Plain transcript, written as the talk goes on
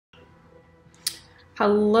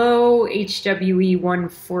Hello, HWE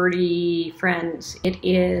 140 friends. It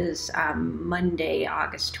is Monday,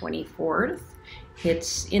 August 24th.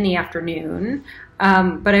 It's in the afternoon,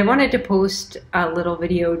 but I wanted to post a little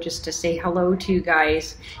video just to say hello to you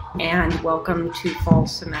guys and welcome to fall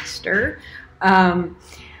semester.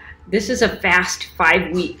 This is a fast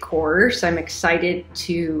 5-week course. I'm excited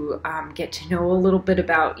to get to know a little bit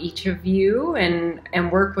about each of you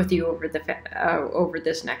and work with you over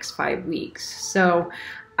this next 5 weeks. So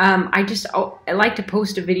I like to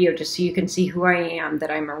post a video just so you can see who I am,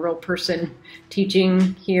 that I'm a real person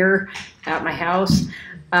teaching here at my house.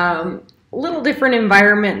 A little different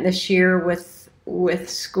environment this year with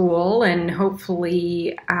school, and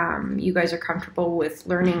hopefully you guys are comfortable with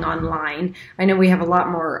learning online. I know we have a lot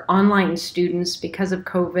more online students because of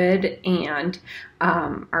COVID, and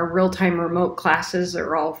our real-time remote classes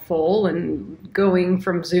are all full and going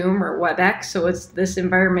from Zoom or WebEx, so this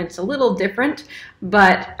environment's a little different,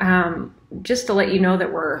 but just to let you know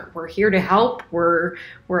that we're here to help. We're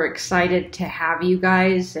excited to have you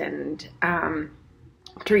guys, and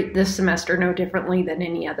treat this semester no differently than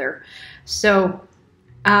any other. So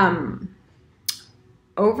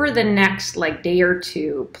over the next day or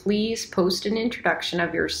two, please post an introduction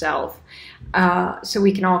of yourself so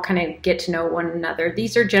we can all kind of get to know one another.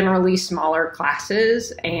 These are generally smaller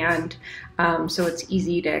classes, and so it's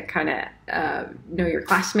easy to kind of know your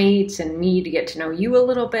classmates and me to get to know you a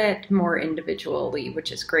little bit more individually,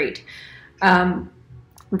 which is great.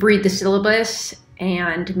 Read the syllabus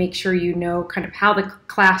and make sure you know kind of how the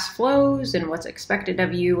class flows and what's expected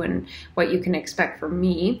of you and what you can expect from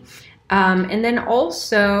me. And then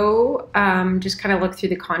also just kind of look through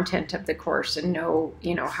the content of the course and know,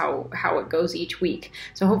 how it goes each week.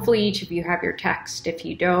 So hopefully each of you have your text. If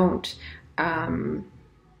you don't,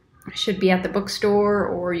 it should be at the bookstore,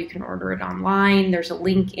 or you can order it online. There's a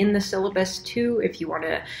link in the syllabus too if you want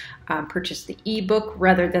to purchase the ebook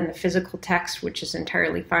rather than the physical text, which is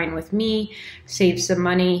entirely fine with me. Save some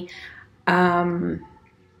money. Otherwise,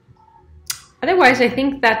 I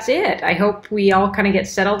think that's it. I hope we all kind of get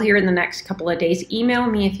settled here in the next couple of days. Email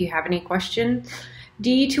me if you have any questions.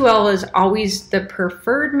 D2L is always the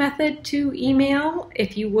preferred method to email,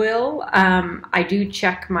 if you will. I do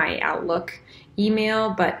check my Outlook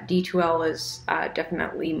email, but D2L is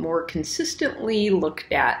definitely more consistently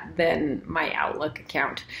looked at than my Outlook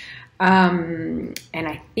account. And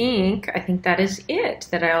I think that is it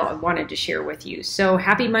that I wanted to share with you. So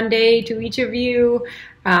happy Monday to each of you.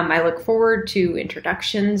 I look forward to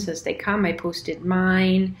introductions as they come. I posted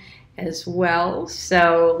mine as well.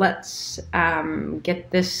 So let's get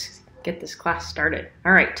this class started.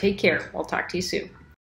 All right, take care. We'll talk to you soon.